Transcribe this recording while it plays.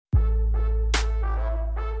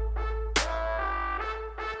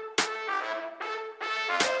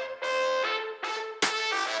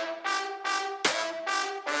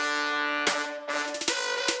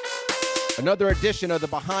Another edition of the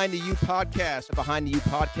Behind the U podcast. The Behind the U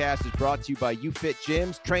podcast is brought to you by UFit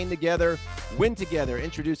Gyms. Train together, win together.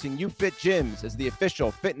 Introducing UFit Gyms as the official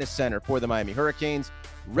fitness center for the Miami Hurricanes.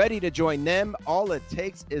 Ready to join them? All it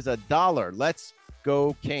takes is $1. Let's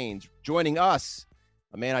go Canes. Joining us,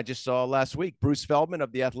 a man I just saw last week, Bruce Feldman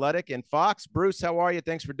of The Athletic and Fox. Bruce, how are you?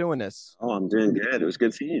 Thanks for doing this. Oh, I'm doing good. It was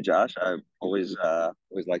good seeing you, Josh. I always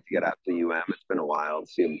like to get out to UM. It's been a while to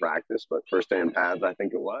see them practice, but first day in pads, I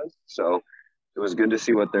think it was. So it was good to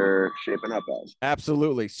see what they're shaping up as.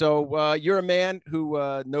 Absolutely. So you're a man who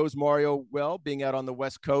knows Mario well, being out on the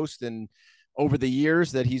West Coast and over the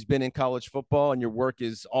years that he's been in college football, and your work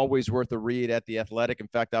is always worth a read at The Athletic. In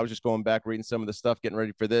fact, I was just going back reading some of the stuff, getting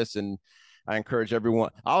ready for this, and I'll encourage everyone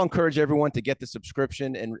to get the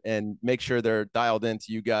subscription and make sure they're dialed into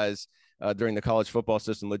you guys during the college football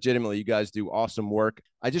system. Legitimately, you guys do awesome work.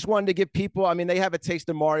 I just wanted to give people, I mean, they have a taste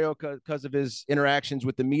of Mario because of his interactions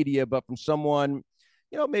with the media, but from someone,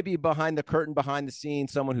 you know, maybe behind the curtain, behind the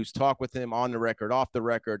scenes, someone who's talked with him on the record, off the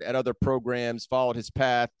record, at other programs, followed his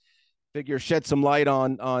path, figure shed some light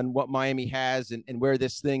on what Miami has and where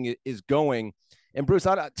this thing is going. And Bruce,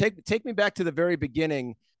 take me back to the very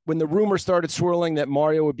beginning when the rumor started swirling that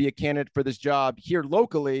Mario would be a candidate for this job here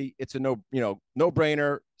locally. It's a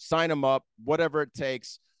no-brainer, sign him up, whatever it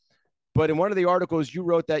takes. But in one of the articles you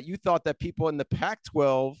wrote that you thought that people in the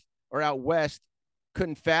Pac-12 or out West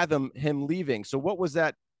couldn't fathom him leaving. So what was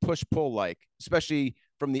that push-pull like, especially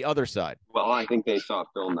from the other side? Well, I think they saw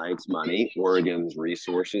Phil Knight's money, Oregon's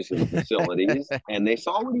resources and facilities, and they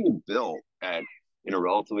saw what he had built in a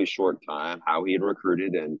relatively short time, how he had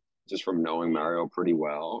recruited. And just from knowing Mario pretty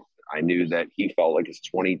well, I knew that he felt like his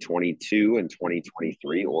 2022 and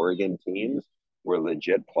 2023 Oregon teams were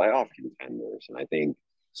legit playoff contenders. And I think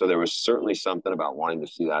so there was certainly something about wanting to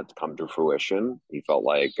see that come to fruition. He felt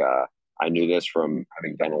like I knew this from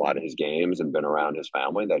having done a lot of his games and been around his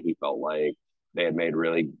family, that he felt like they had made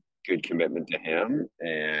really good commitment to him.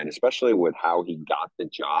 And especially with how he got the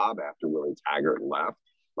job after Willie Taggart left,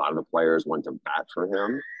 a lot of the players went to bat for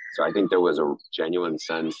him. So I think there was a genuine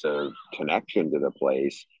sense of connection to the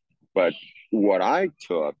place. But what I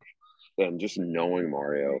took, and just knowing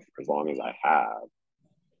Mario for as long as I have,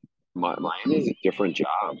 Miami is a different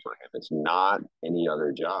job for him. It's not any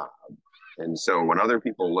other job. And so when other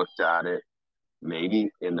people looked at it, maybe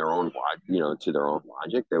in their own, to their own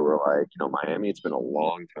logic, they were like, Miami, it's been a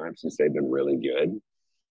long time since they've been really good.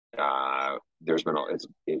 There's been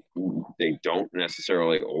they don't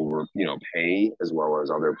necessarily pay as well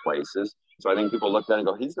as other places. So I think people looked at it and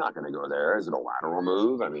go, he's not going to go there. Is it a lateral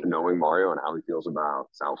move? I mean, knowing Mario and how he feels about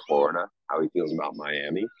South Florida, how he feels about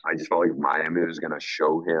Miami, I just felt like Miami was going to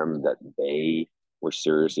show him that they were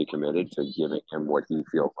seriously committed to giving him what he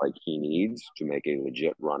feels like he needs to make a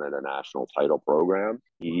legit run at a national title program.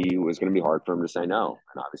 He was going to be hard for him to say no,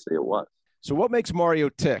 and obviously it was. So what makes Mario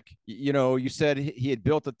tick? You said he had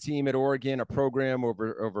built a team at Oregon, a program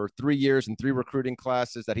over 3 years and 3 recruiting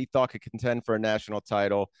classes that he thought could contend for a national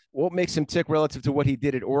title. What makes him tick relative to what he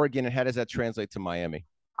did at Oregon, and how does that translate to Miami?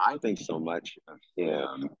 I think so much of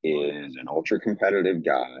him is an ultra competitive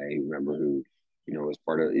guy. Remember who, was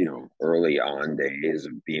part of, early on days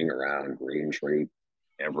of being around Greentree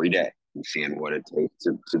every day and seeing what it takes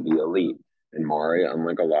to be elite. And Mario,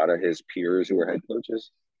 unlike a lot of his peers who are head coaches,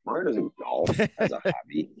 Mario doesn't golf as a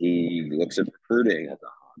hobby. He looks at recruiting as a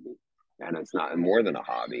hobby, and it's not more than a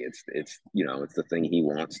hobby. It's the thing he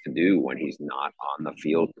wants to do when he's not on the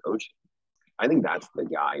field coaching. I think that's the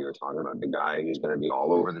guy you're talking about, the guy who's going to be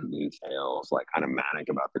all over the details, like kind of manic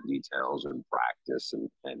about the details and practice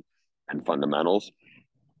and fundamentals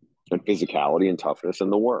and physicality and toughness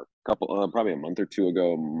and the work. Probably a month or two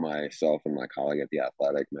ago, myself and my colleague at The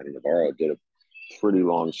Athletic, Manny Navarro, did a pretty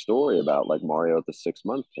long story about like Mario at the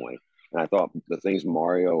 6-month point. And I thought the things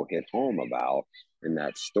Mario hit home about in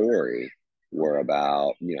that story were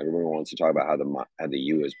about, everyone wants to talk about how the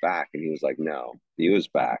U is back. And he was like, no, the U is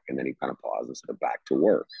back. And then he kind of paused and said, back to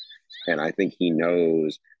work. And I think he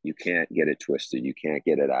knows you can't get it twisted. You can't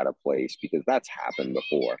get it out of place because that's happened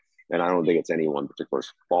before. And I don't think it's any one particular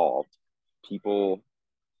fault. People,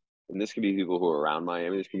 and this could be people who are around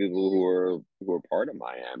Miami, this could be people who are part of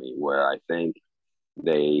Miami, where I think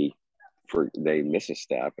they miss a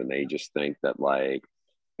step and they just think that like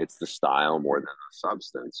it's the style more than the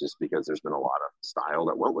substance, just because there's been a lot of style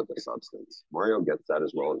that went with the substance. Mario gets that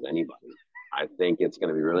as well as anybody. I think it's going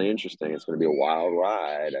to be really interesting. It's going to be a wild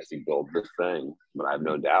ride as he builds this thing, but I have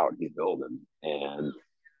no doubt he's building, and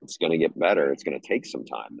it's going to get better. It's going to take some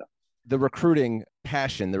time though. The recruiting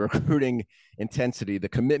passion, the recruiting intensity, the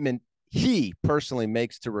commitment he personally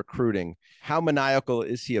makes to recruiting, how maniacal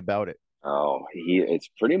is he about it? Oh, it's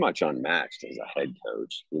pretty much unmatched as a head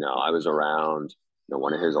coach. I was around,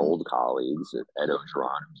 one of his old colleagues, Ed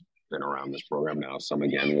Ogeron, who's been around this program now, some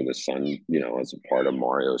again with his son, as a part of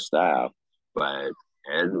Mario's staff. But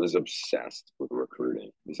Ed was obsessed with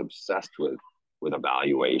recruiting. He's obsessed with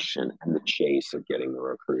evaluation and the chase of getting the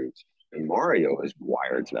recruits. And Mario is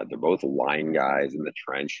wired to that. They're both line guys in the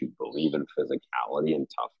trench who believe in physicality and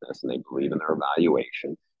toughness, and they believe in their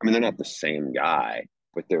evaluation. I mean, they're not the same guy,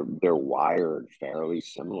 but they're wired fairly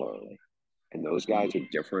similarly. And those guys are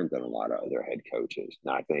different than a lot of other head coaches.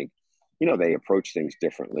 And I think, they approach things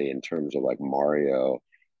differently in terms of like Mario,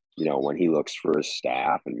 when he looks for his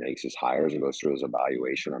staff and makes his hires and goes through his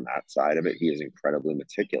evaluation on that side of it, he is incredibly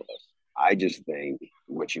meticulous. I just think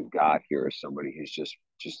what you've got here is somebody who's just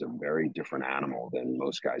a very different animal than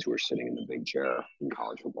most guys who are sitting in the big chair in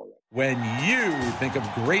college football. When you think of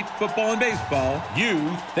great football and baseball, you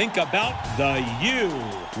think about the U.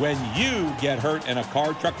 When you get hurt in a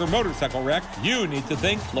car, truck, or motorcycle wreck, you need to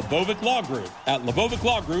think Lebovic Law Group. At Lebovic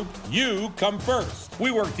Law Group, you come first.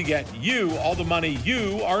 We work to get you all the money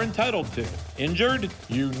you are entitled to. Injured?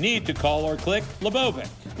 You need to call or click Lebovic.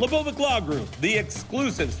 Lebovic Law Group, the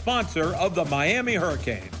exclusive sponsor of the Miami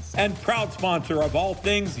Hurricanes and proud sponsor of all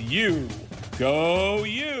things U. Go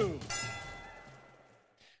U!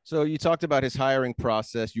 So you talked about his hiring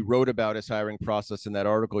process. You wrote about his hiring process in that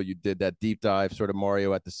article you did, that deep dive, sort of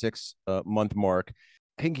Mario at the 6-month mark.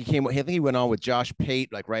 I think he went on with Josh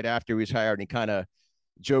Pate like right after he was hired, and he kind of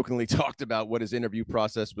jokingly talked about what his interview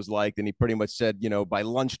process was like. And he pretty much said, by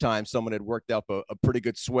lunchtime, someone had worked up a pretty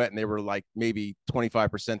good sweat and they were like maybe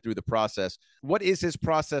 25% through the process. What is his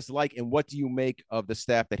process like, and what do you make of the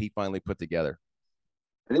staff that he finally put together?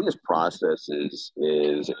 I think this process is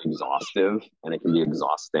exhaustive, and it can be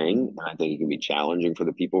exhausting, and I think it can be challenging for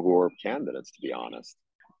the people who are candidates, to be honest.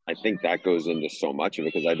 I think that goes into so much of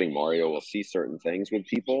it, because I think Mario will see certain things with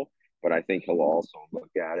people, but I think he'll also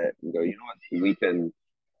look at it and go, we can.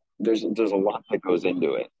 There's a lot that goes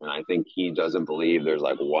into it, and I think he doesn't believe there's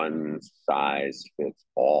like one size fits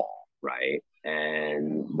all, right?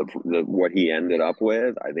 And the what he ended up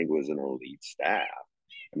with, I think, was an elite staff.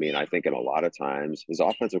 I mean, I think in a lot of times his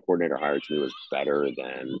offensive coordinator hire to me was better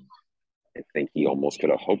than I think he almost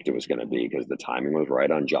could have hoped it was going to be, because the timing was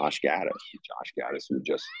right on Josh Gaddis. Josh Gaddis, who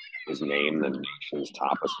just was named the nation's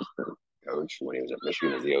top assistant coach when he was at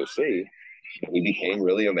Michigan as the OC, he became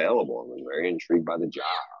really available and was very intrigued by the job.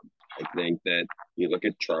 I think that you look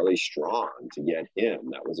at Charlie Strong, to get him,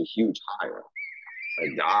 that was a huge hire.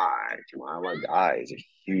 Jamal Adai is a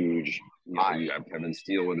huge. You have Kevin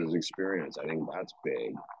Steele with his experience. I think that's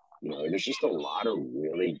big. There's just a lot of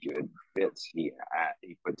really good fits he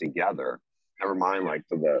put together. Never mind, like,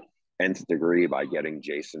 to the nth degree, by getting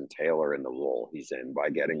Jason Taylor in the role he's in, by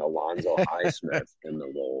getting Alonzo Highsmith in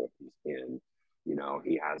the role he's in.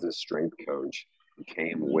 He has a strength coach who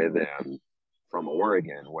came with him from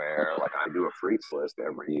Oregon, where, like, I do a freaks list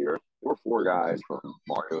every year. There were 4 guys from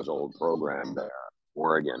Mario's old program there.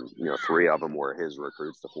 Oregon, 3 of them were his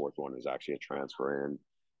recruits. The 4th one is actually a transfer in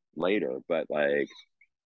later. But, like,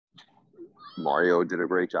 Mario did a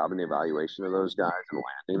great job in the evaluation of those guys and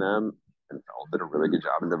landing them, and Feld did a really good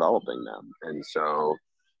job in developing them. And so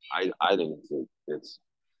I think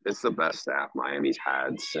it's the best staff Miami's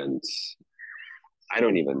had since I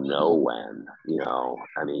don't even know when.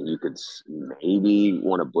 I mean, you could maybe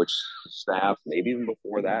one of Butch staff, maybe even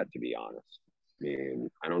before that, to be honest. I mean,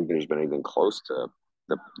 I don't think there's been anything close to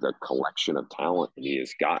the collection of talent he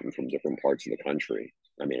has gotten from different parts of the country.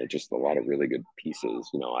 I mean, it's just a lot of really good pieces.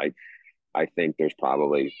 I think there's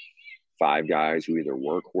probably 5 guys who either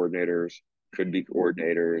were coordinators, could be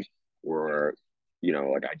coordinators, or,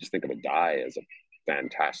 like, I just think of Adai as a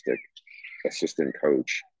fantastic assistant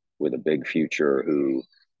coach with a big future who,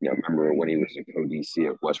 remember when he was a co-DC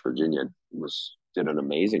at West Virginia, did an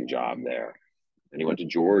amazing job there. And he went to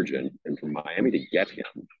Georgia, and from Miami to get him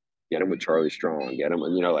with Charlie Strong, get him,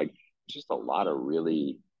 and, like, just a lot of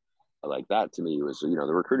really, like, that to me was, the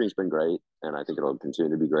recruiting's been great, and I think it'll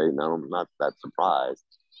continue to be great, and I'm not that surprised.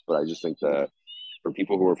 But I just think that for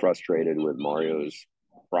people who are frustrated with Mario's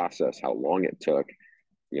process, how long it took,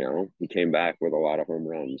 he came back with a lot of home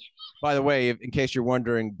runs. By the way, in case you're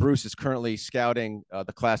wondering, Bruce is currently scouting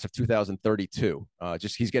the class of 2032.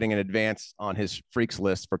 He's getting an advance on his freaks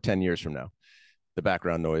list for 10 years from now. The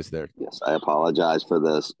background noise there. Yes, I apologize for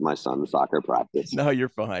this. My son's soccer practice. No, you're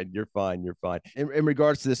fine. You're fine. In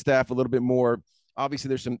regards to the staff, a little bit more. Obviously,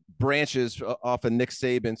 there's some branches off of Nick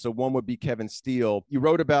Saban. So one would be Kevin Steele. You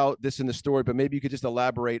wrote about this in the story, but maybe you could just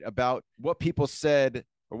elaborate about what people said,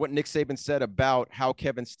 or what Nick Saban said about how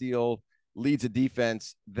Kevin Steele leads a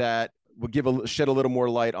defense that will shed a little more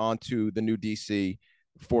light onto the new DC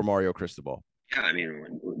for Mario Cristobal. Yeah, I mean,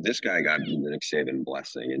 when this guy got the Nick Saban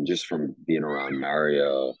blessing, and just from being around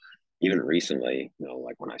Mario, even recently,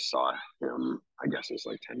 like when I saw him, I guess it's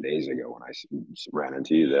like 10 days ago when I ran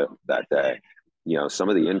into you that day, some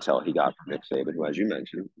of the intel he got from Nick Saban, who, as you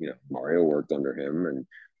mentioned, Mario worked under him, and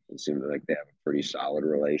it seemed like they have a pretty solid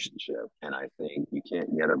relationship. And I think you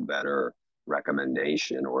can't get a better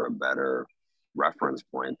recommendation or a better reference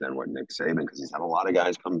point than what Nick Saban, because he's had a lot of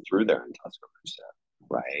guys come through there in Tuscaloosa,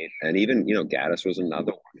 right? And even, Gaddis was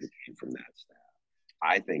another one who came from that staff.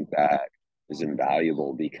 I think that is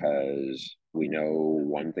invaluable because we know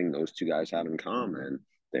one thing those two guys have in common.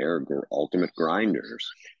 They're ultimate grinders.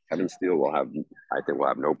 Kevin Steele will have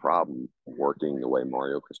no problem working the way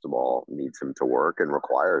Mario Cristobal needs him to work and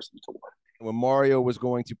requires him to work. When Mario was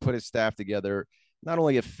going to put his staff together, not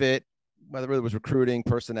only a fit, whether it was recruiting,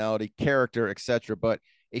 personality, character, etc., but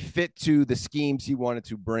a fit to the schemes he wanted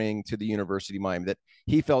to bring to the University of Miami, that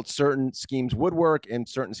he felt certain schemes would work and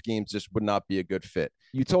certain schemes just would not be a good fit.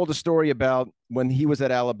 You told a story about when he was at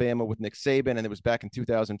Alabama with Nick Saban, and it was back in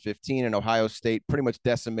 2015, and Ohio State pretty much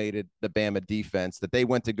decimated the Bama defense, that they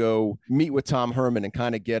went to go meet with Tom Herman and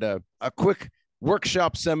kind of get a quick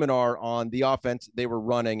workshop seminar on the offense they were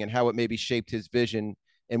running and how it maybe shaped his vision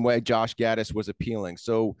and why Josh Gaddis was appealing.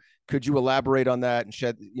 So could you elaborate on that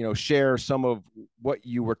and share some of what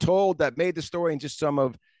you were told that made the story and just some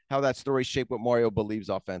of how that story shaped what Mario believes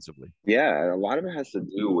offensively? Yeah, a lot of it has to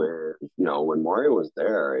do with, when Mario was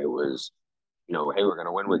there, it was, hey, we're going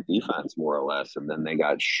to win with defense more or less. And then they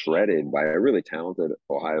got shredded by a really talented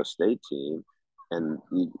Ohio State team. And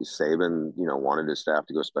Saban, wanted his staff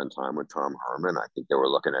to go spend time with Tom Herman. I think they were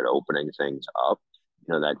looking at opening things up.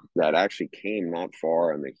 That actually came not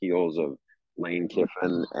far on the heels of Lane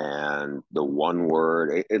Kiffin and the one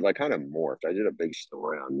word. It like kind of morphed. I did a big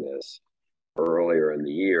story on this earlier in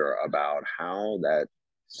the year about how that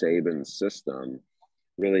Saban system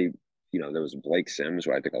really, there was Blake Sims,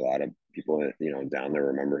 who I think a lot of people, down there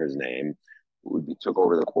remember his name. He took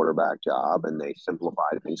over the quarterback job, and they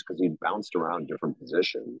simplified things because he bounced around different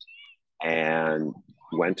positions and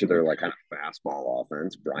went to their like kind of fastball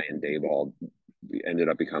offense. Brian Daboll ended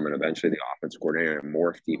up becoming eventually the offense coordinator and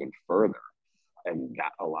morphed even further. And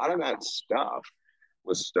a lot of that stuff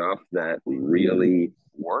was stuff that really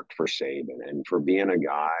worked for Saban, and for being a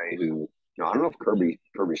guy who, I don't know if Kirby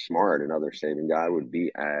Smart, another Saban guy, would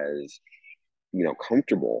be as,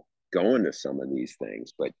 comfortable going to some of these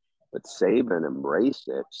things, but Saban embraced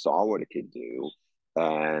it, saw what it could do.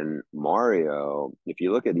 And Mario, if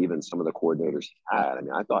you look at even some of the coordinators he had, I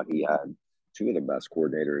mean, I thought he had two of the best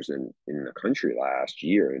coordinators in the country last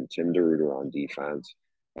year, and Tim DeRuyter on defense.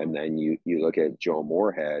 And then you look at Joe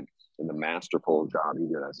Moorhead and the masterful job he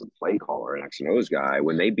did as a play caller and X and O's guy.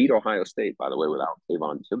 When they beat Ohio State, by the way, without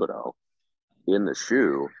Kayvon Thibodeau in the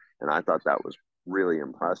shoe, and I thought that was really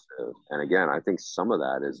impressive. And again, I think some of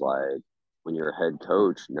that is like when your head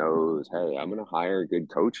coach knows, hey, I'm going to hire good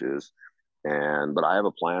coaches, but I have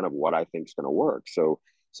a plan of what I think is going to work. So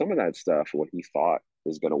some of that stuff, what he thought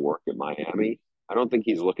is going to work at Miami, I don't think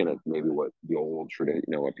he's looking at maybe what the old tradition,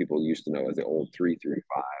 what people used to know as the old 3-3-5,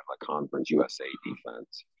 like Conference USA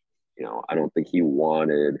defense. I don't think he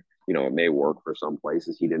wanted, it may work for some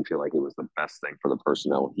places. He didn't feel like it was the best thing for the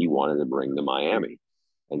personnel he wanted to bring to Miami.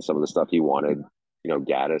 And some of the stuff he wanted,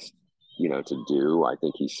 Gaddis, to do, I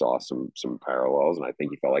think he saw some parallels. And I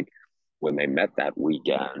think he felt like when they met that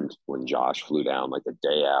weekend, when Josh flew down like the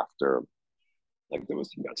day after, like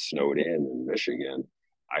he got snowed in Michigan,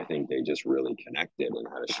 I think they just really connected and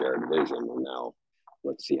had a shared vision. And now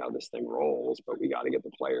let's see how this thing rolls, but we got to get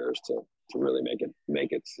the players to really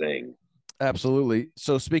make it sing. Absolutely.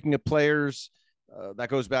 So speaking of players, that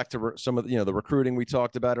goes back to some of the recruiting we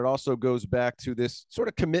talked about. It also goes back to this sort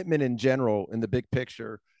of commitment in general in the big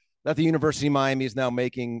picture that the University of Miami is now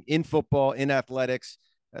making in football, in athletics,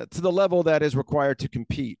 to the level that is required to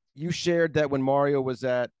compete. You shared that when Mario was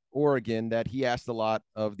at Oregon, that he asked a lot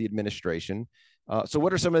of the administration. So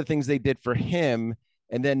what are some of the things they did for him?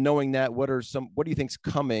 And then knowing that, what do you think's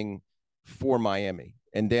coming for Miami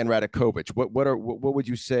and Dan Radakovich? What would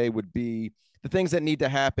you say would be the things that need to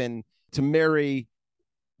happen to marry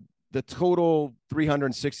the total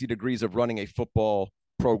 360 degrees of running a football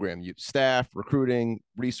program? Staff, recruiting,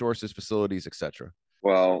 resources, facilities, etc.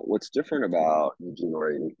 Well, what's different about Eugene,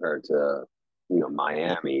 Oregon compared to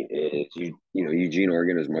Miami is Eugene,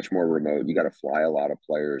 Oregon is much more remote. You got to fly a lot of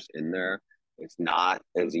players in there. It's not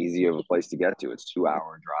as easy of a place to get to. It's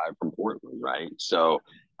 2-hour drive from Portland, right? So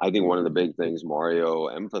I think one of the big things Mario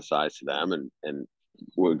emphasized to them and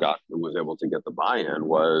was able to get the buy-in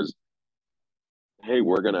was, hey,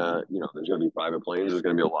 we're gonna, there's gonna be private planes. There's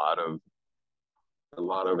gonna be a lot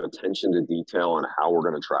of attention to detail on how we're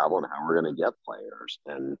gonna travel and how we're gonna get players.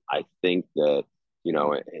 And I think that,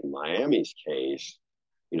 in Miami's case,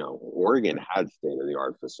 Oregon had state of the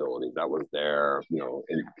art facilities that was there,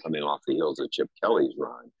 coming off the heels of Chip Kelly's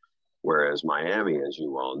run. Whereas Miami, as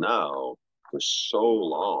you well know, for so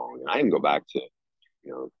long, and I can go back to,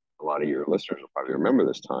 a lot of your listeners will probably remember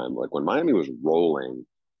this time, like when Miami was rolling,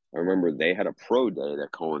 I remember they had a pro day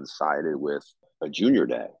that coincided with a junior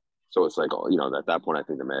day. So it's like, at that point, I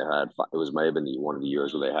think they may have been one of the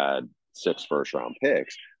years where they had 6 first-round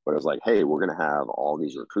picks. But it was like, hey, we're going to have all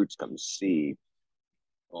these recruits come see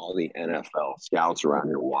all the NFL scouts around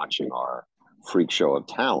here watching our freak show of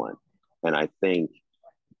talent. And I think,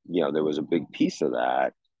 there was a big piece of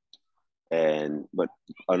that. But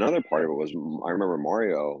another part of it was, I remember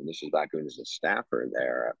Mario, this was back when he was a staffer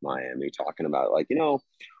there at Miami, talking about like, we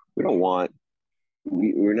don't want,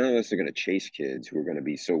 we're none of us are going to chase kids who are going to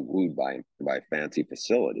be so wooed by fancy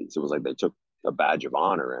facilities. It was like they took a badge of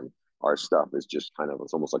honor, and our stuff is just kind of,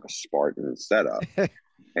 it's almost like a Spartan setup.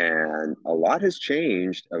 And a lot has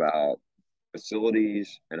changed about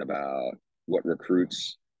facilities and about what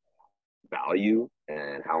recruits value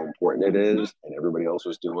and how important it is, and everybody else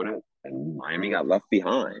was doing it, and Miami got left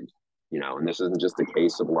behind. And this isn't just a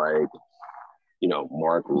case of like,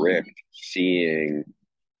 Mark Richt seeing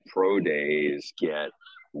pro days get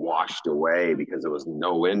washed away because there was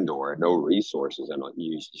no indoor, no resources, and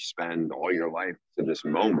you spend all your life to this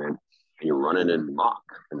moment, and you're running in muck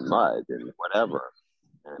and mud and whatever.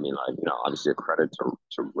 And I mean, like, obviously a credit to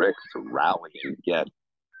Rick to rally and get,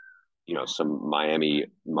 some Miami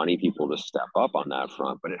money people to step up on that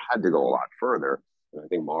front, but it had to go a lot further. And I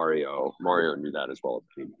think Mario knew that as well as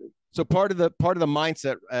he did. So part of the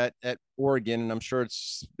mindset at Oregon, and I'm sure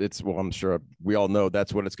I'm sure we all know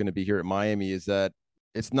that's what it's going to be here at Miami, is that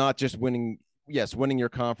it's not just winning. Yes, winning your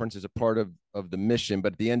conference is a part of the mission,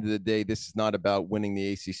 but at the end of the day, this is not about winning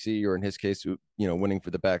the ACC, or in his case, winning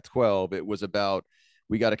for the Pac-12. It was about,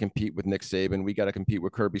 we got to compete with Nick Saban. We got to compete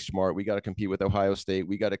with Kirby Smart. We got to compete with Ohio State.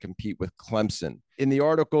 We got to compete with Clemson. In the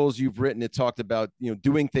articles you've written, it talked about,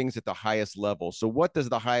 doing things at the highest level. So what does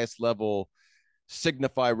the highest level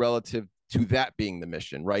signify relative to that being the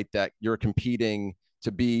mission, right? That you're competing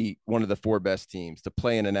to be one of the 4 best teams, to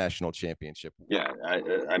play in a national championship. Yeah.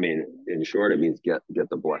 I mean, in short, it means get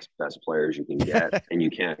the best players you can get, and you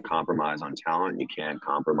can't compromise on talent. You can't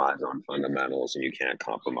compromise on fundamentals, and you can't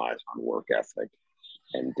compromise on work ethic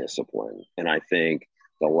and discipline. And I think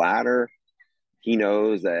the latter, he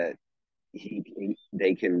knows that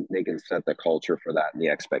they can set the culture for that and the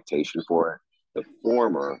expectation for it. The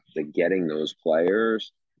former, the getting those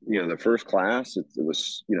players, the first class, it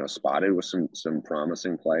was, spotted with some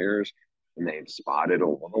promising players, and they've spotted a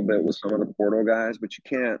little bit with some of the portal guys, but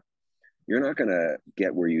you're not going to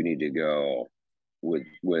get where you need to go with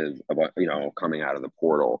coming out of the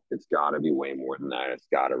portal. It's got to be way more than that. It's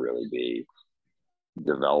got to really be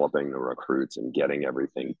developing the recruits and getting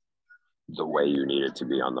everything the way you need it to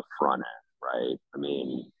be on the front end, right? I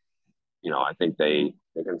mean, I think they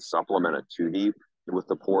can supplement a 2 deep with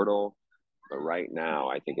the portal, but right now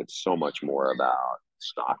I think it's so much more about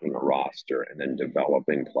stocking a roster and then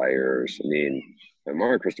developing players. I mean,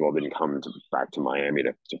 Mario Cristobal didn't come back to Miami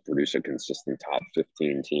to produce a consistent top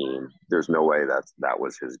 15 team. There's no way that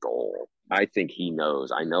was his goal. I think he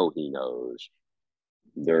knows. I know he knows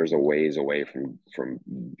there's a ways away from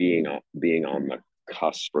being on the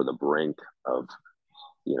cusp or the brink of,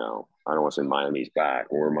 I don't want to say Miami's back,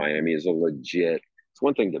 or Miami is a legit. It's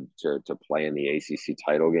one thing to play in the ACC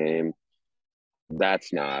title game.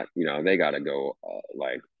 That's not, they got to go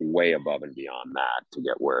like way above and beyond that to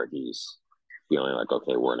get where he's feeling like,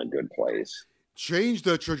 okay, we're in a good place. Change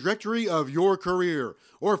the trajectory of your career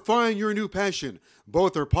or find your new passion.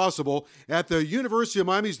 Both are possible at the University of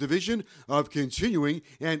Miami's Division of Continuing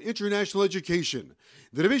and International Education.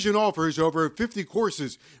 The division offers over 50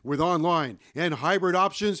 courses with online and hybrid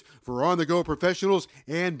options for on-the-go professionals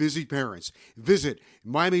and busy parents. Visit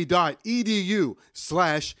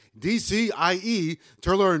miami.edu/DCIE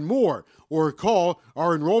to learn more, or call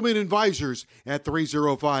our enrollment advisors at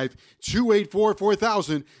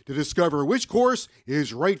 305-284-4000 to discover which course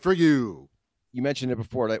is right for you. You mentioned it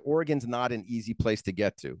before, like Oregon's not an easy place to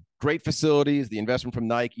get to. Great facilities, the investment from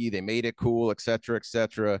Nike, they made it cool, et cetera, et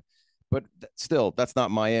cetera. But still, that's not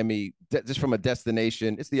Miami. Just from a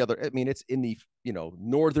destination, it's the other. I mean, it's in the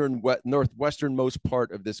northwesternmost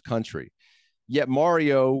part of this country. Yet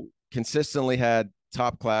Mario consistently had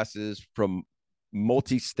top classes from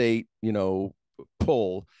multi-state,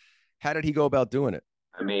 pull. How did he go about doing it?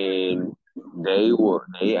 I mean,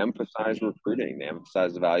 they emphasized recruiting, they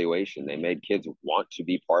emphasized evaluation, they made kids want to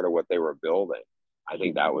be part of what they were building. I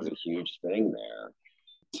think that was a huge thing there.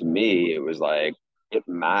 To me, it was like it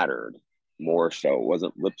mattered more so. It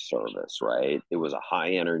wasn't lip service, right? It was a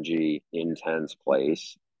high energy, intense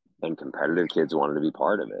place, and competitive kids wanted to be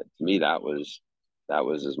part of it. To me, that was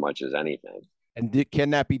as much as anything. And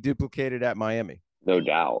can that be duplicated at Miami? No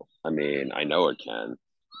doubt. I mean, I know it can.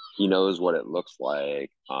 He knows what it looks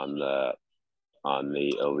like on the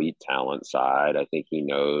elite talent side. I think he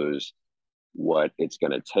knows what it's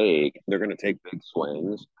going to take. They're going to take big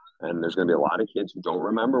swings, and there's going to be a lot of kids who don't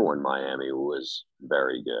remember when Miami was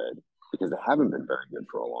very good because they haven't been very good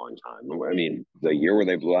for a long time. I mean, the year where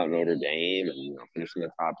they blew out Notre Dame and finished in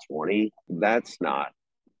the top 20, that's not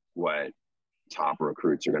what top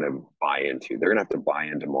recruits are going to buy into. They're going to have to buy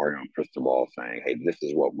into Mario Cristobal saying, hey, this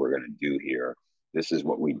is what we're going to do here. This is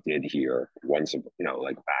what we did here once,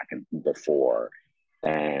 like back before.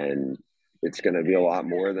 And it's going to be a lot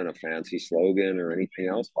more than a fancy slogan or anything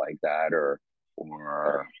else like that, or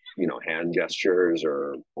hand gestures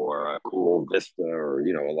or a cool vista or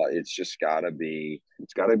a lot. It's just got to be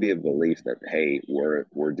a belief that, hey, we're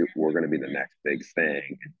going to be the next big thing,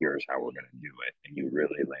 and here's how we're going to do it. And you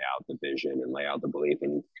really lay out the vision and lay out the belief,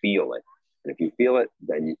 and you feel it. And if you feel it,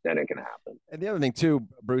 then it can happen. And the other thing too,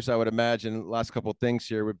 Bruce, I would imagine last couple of things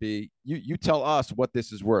here would be you tell us what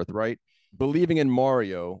this is worth, right? Believing in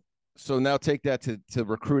Mario. So now take that to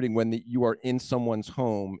recruiting when you are in someone's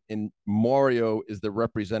home and Mario is the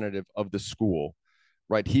representative of the school,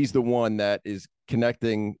 right? He's the one that is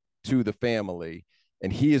connecting to the family,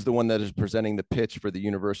 and he is the one that is presenting the pitch for the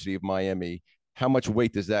University of Miami. How much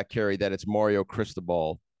weight does that carry that it's Mario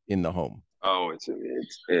Cristobal in the home? Oh, it's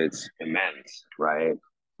immense, right?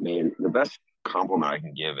 I mean, the best compliment I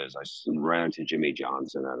can give is I ran into Jimmy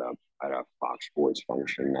Johnson at a Fox Sports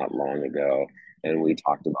function not long ago, and we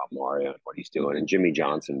talked about Mario and what he's doing. And Jimmy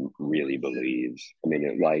Johnson really believes. I mean,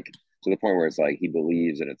 to the point where it's like he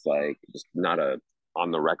believes, and it's like just not a on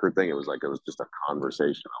the record thing. It was just a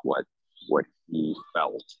conversation about what he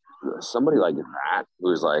felt. Somebody like that,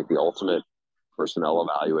 who's like the ultimate personnel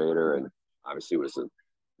evaluator, and obviously was an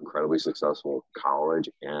incredibly successful college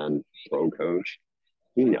and pro coach.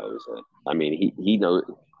 He knows it. I mean, he knows.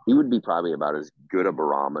 He would be probably about as good a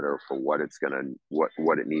barometer for what it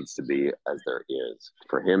needs to be as there is.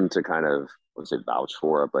 For him to kind of, let's say, vouch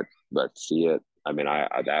for it, but see it. I mean,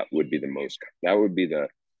 that would be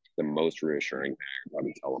the most reassuring thing I could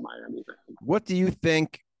probably tell a Miami fan. What do you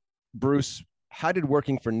think, Bruce? How did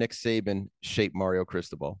working for Nick Saban shape Mario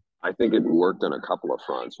Cristobal? I think it worked on a couple of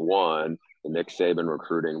fronts. One, the Nick Saban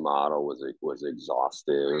recruiting model was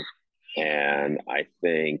exhaustive, and I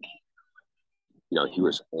think he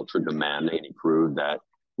was ultra demanding, and he proved that,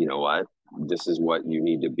 this is what you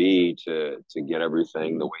need to be to get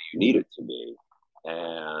everything the way you need it to be.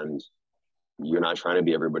 And you're not trying to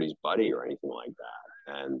be everybody's buddy or anything like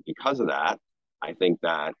that. And because of that, I think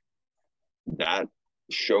that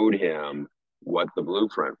showed him what the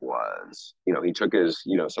blueprint was. He took his,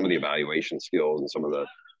 some of the evaluation skills and some of the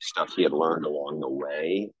stuff he had learned along the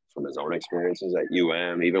way from his own experiences at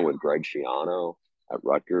UM, even with Greg Schiano at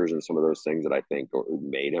Rutgers, and some of those things that I think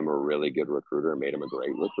made him a really good recruiter, made him a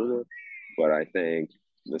great recruiter. But I think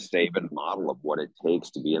the Saban model of what it takes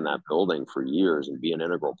to be in that building for years and be an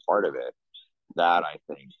integral part of it, that I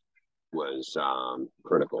think was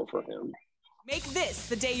critical for him. Make this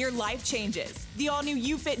the day your life changes. The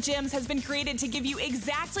all-new UFit Gyms has been created to give you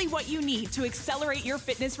exactly what you need to accelerate your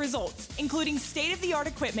fitness results, including state-of-the-art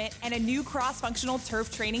equipment and a new cross-functional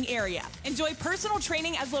turf training area. Enjoy personal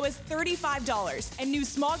training as low as $35 and new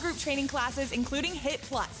small group training classes, including HIIT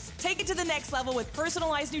Plus. Take it to the next level with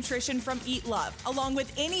personalized nutrition from Eat Love, along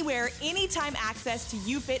with anywhere, anytime access to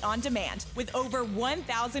UFit on demand with over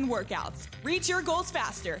 1,000 workouts. Reach your goals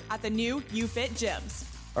faster at the new UFit Gyms.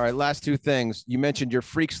 All right, last two things. You mentioned your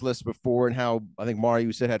freaks list before, and how I think Mario,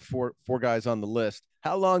 you said, had four guys on the list.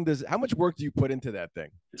 How much work do you put into that thing?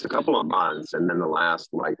 It's a couple of months, and then the last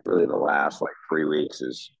 3 weeks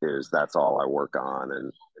is that's all I work on,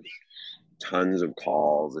 and tons of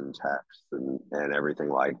calls and texts and everything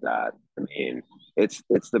like that. I mean, it's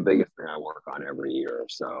the biggest thing I work on every year.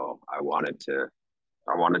 So I want it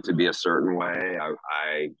to be a certain way.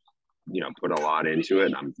 I put a lot into it,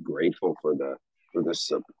 and I'm grateful for the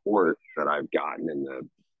support that I've gotten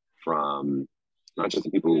from not just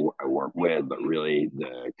the people who I work with, but really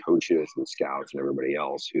the coaches and scouts and everybody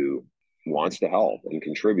else who wants to help and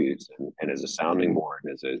contributes and is a sounding board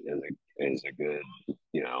and is a good,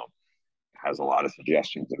 has a lot of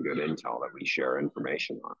suggestions and good intel that we share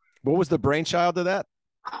information on. What was the brainchild of that?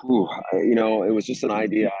 It was just an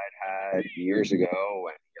idea I'd had that years ago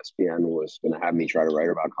when ESPN was going to have me try to write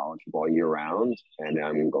about college football year round, and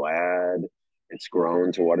I'm glad it's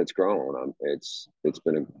grown to what it's grown. It's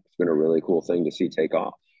been a really cool thing to see take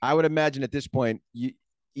off. I would imagine at this point,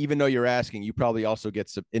 even though you're asking, you probably also get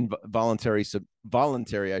some voluntary,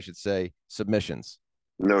 I should say, submissions.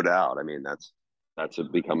 No doubt. I mean, that's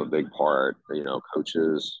become a big part.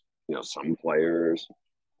 Coaches, some players,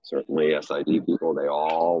 certainly SID people, they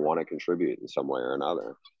all want to contribute in some way or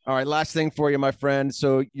another. All right, last thing for you, my friend.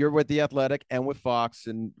 So you're with The Athletic and with Fox,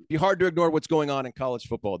 and it'd be hard to ignore what's going on in college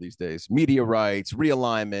football these days. Media rights,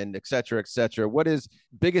 realignment, et cetera, et cetera. What is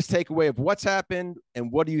biggest takeaway of what's happened,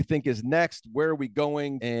 and what do you think is next? Where are we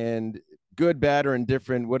going? And good, bad, or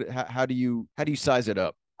indifferent? How do you size it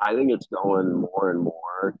up? I think it's going more and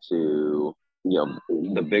more to,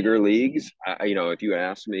 the bigger leagues. If you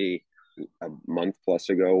asked me a month plus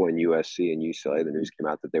ago when USC and UCLA, the news came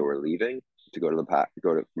out that they were leaving to go from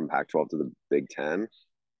Pac-12 to the Big Ten,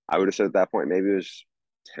 I would have said at that point maybe it was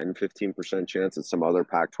 10-15% chance that some other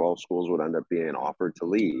Pac-12 schools would end up being offered to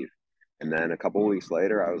leave. And then a couple of weeks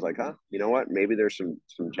later, I was like, you know what? Maybe there's some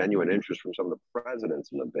genuine interest from some of the presidents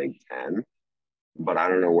in the Big Ten, but I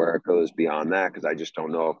don't know where it goes beyond that, because I just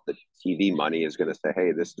don't know if the TV money is going to say,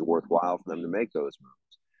 hey, this is worthwhile for them to make those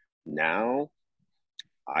moves. Now,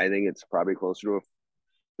 I think it's probably closer to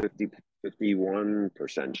a 51%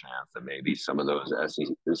 chance that maybe some of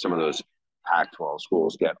those Pac-12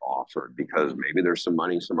 schools get offered, because maybe there's some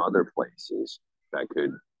money some other places that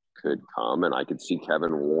could come. And I could see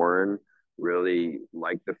Kevin Warren really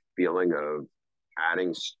like the feeling of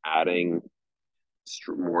adding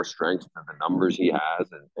more strength to the numbers he has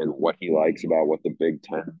and what he likes about what the Big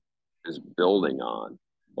Ten is building on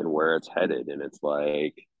and where it's headed. And it's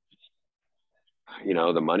like,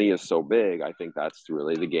 the money is so big. I think that's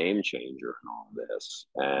really the game changer in all this.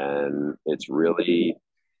 And it's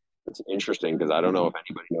interesting because I don't know if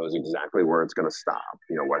anybody knows exactly where it's going to stop.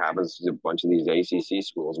 What happens is a bunch of these ACC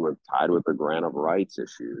schools were tied with the grant of rights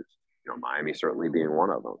issues. Miami certainly being one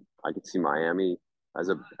of them. I could see Miami as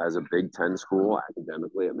a Big Ten school.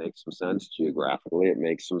 Academically, it makes some sense. Geographically, it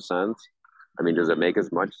makes some sense. I mean, does it make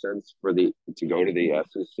as much sense to go to the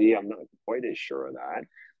SEC? I'm not quite as sure of that,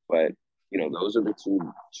 but those are the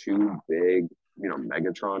two big,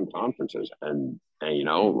 Megatron conferences, and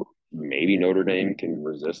maybe Notre Dame can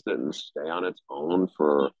resist it and stay on its own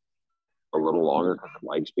for a little longer because it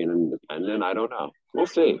likes being independent. I don't know. We'll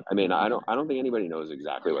see. I mean, I don't think anybody knows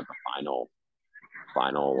exactly what the final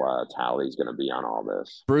tally is going to be on all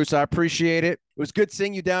this. Bruce, I appreciate it. It was good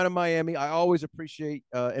seeing you down in Miami. I always appreciate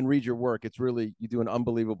and read your work. It's really, you do an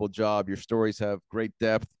unbelievable job. Your stories have great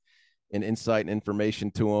depth and insight and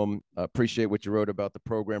information to them. Appreciate what you wrote about the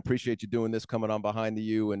program. Appreciate you doing this, coming on Behind the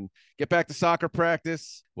U, and get back to soccer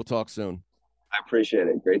practice. We'll talk soon. I appreciate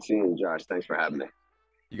it. Great seeing you, Josh. Thanks for having me.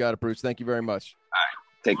 You got it, Bruce. Thank you very much. All right.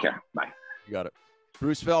 Take care. Bye. You got it.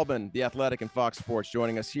 Bruce Feldman, The Athletic and Fox Sports,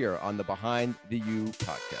 joining us here on the Behind the U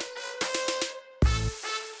podcast.